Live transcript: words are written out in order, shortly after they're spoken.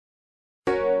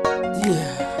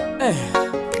Hey,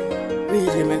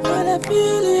 really make I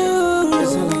feel you.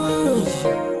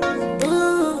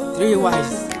 Three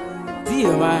wize,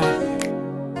 dear man.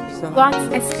 Got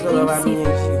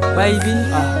exclusive. Baby,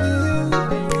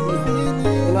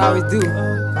 you know how we do.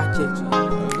 Catch it.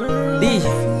 D,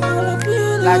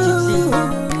 like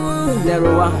it,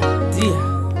 Level 1, dear.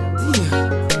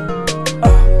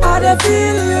 I dey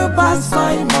feel you pass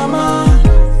my mama.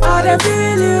 I dey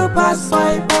feel you pass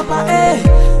my papa.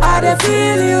 I dey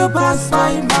feel you pass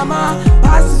my mama,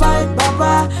 pass my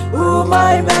papa. Ooh,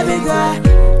 my baby girl.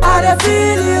 I dey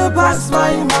feel you pass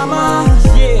my mama.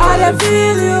 I dey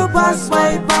feel you pass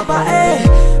my papa.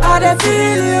 I dey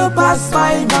feel you pass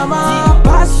my mama,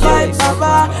 pass my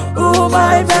papa. Ooh,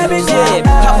 my baby girl.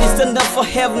 Help me stand up for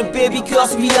heaven, baby,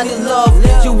 cause we are in love.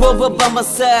 You over by my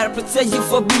side, protect you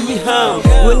for being home.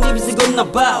 When it's gonna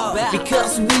bow,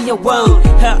 because we are one.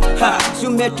 Ha ha, you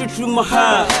made it through my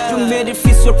heart. You made it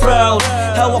feel so proud.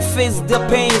 How I face the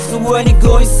pain, so when it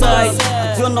go inside,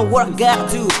 I don't know what I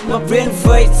gotta do. My brain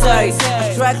very tight.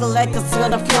 I struggle like a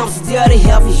son of comes, daddy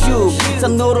having you. I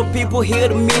know the people here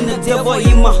to me, the devil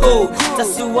in my hole.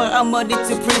 That's why I'm addicted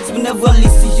to prince, but never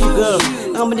listen to you, girl.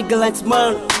 I'm a nigga like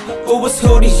man, always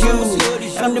holding you.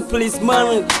 I'm the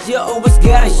policeman, yeah, always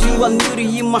got you. I knew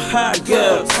you in my heart,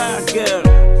 girl.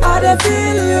 I dey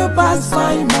feel you pass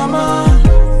my mama.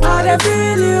 I dey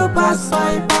feel you pass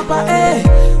my papa.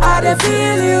 I dey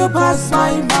feel you pass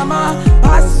my mama,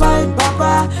 pass my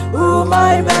papa. Ooh,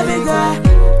 my baby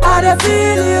girl. I dey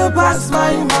feel you pass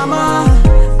my mama.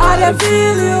 I dey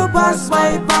feel you pass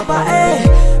my papa.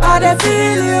 I dey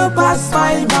feel you pass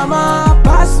my mama,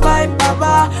 pass my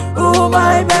papa. Ooh,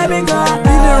 my baby girl.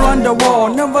 Been around the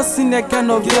world, never seen that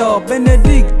kind of girl.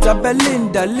 Benedicta,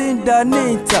 Belinda, Linda,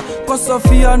 Nita. Cause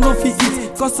Sophia no fi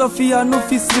eat, cause Sophia no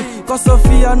fi sleep, cause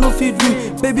Sophia no fi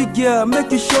dream. Baby girl,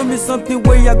 make you show me something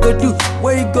where you go do.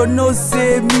 Where you go no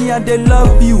say me and they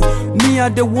love you, me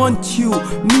and they want you,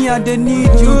 me and they need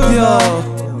you,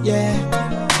 girl. Yeah.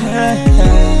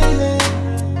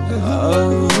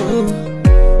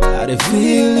 I dey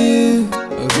feel you,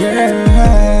 oh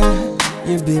girl.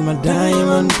 You be my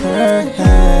diamond pearl.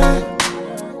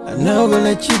 I know gonna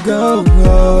let you go,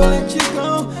 let you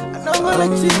go. I know gonna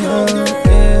let you go,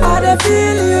 girl. I dey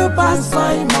feel you pass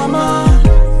my mama.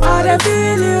 I dey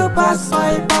feel you pass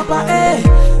my papa.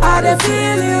 I dey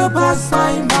feel you pass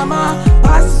my mama,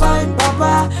 pass my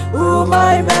papa. Ooh,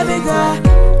 my baby girl.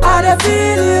 I dey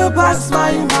feel you pass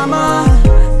my mama.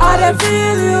 I dey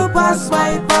feel you pass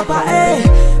my papa.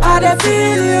 I dey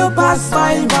feel you pass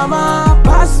my mama,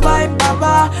 pass my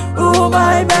papa. Ooh,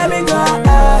 my baby girl.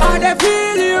 I dey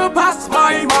feel you pass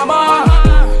my mama.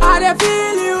 I dey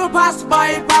feel you pass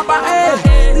my papa.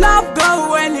 Love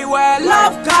go anywhere,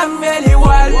 love come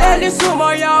anywhere. Any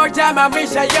sumo yo jama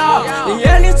misha yo.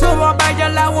 Any sumo by your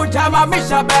love jama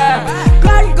misha bear.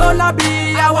 God gonna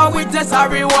be our witness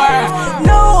everywhere.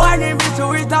 No enemy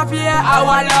to interfere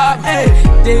our love.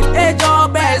 The age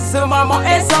of best mama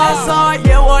is so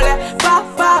you will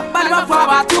papa balma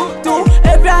papa tu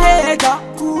every hater.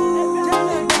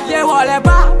 You will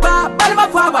papa balma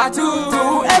papa tu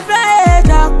every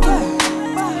hater.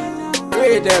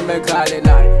 Read them and call it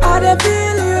night. I dey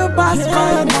feel you pass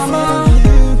my mama.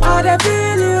 I dey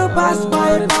feel you pass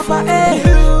my papa.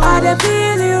 I dey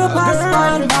feel you pass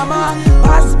my mama,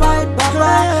 pass my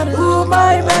papa. Ooh,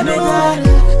 my baby girl.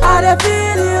 I dey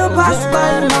feel you pass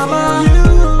my mama.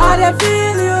 I dey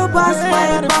feel you pass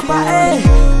my papa.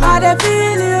 I dey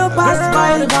feel you pass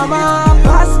my mama,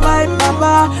 pass my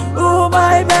papa. Ooh,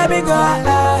 my baby girl.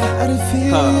 I dey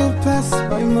feel you pass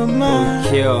my mama.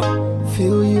 Kill.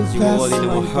 Feel you You pass all in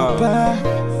my my heart,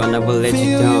 papa. but I never let you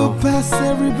Feel down. you pass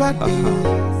everybody.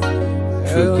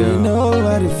 True Girl, you girl. know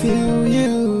how to feel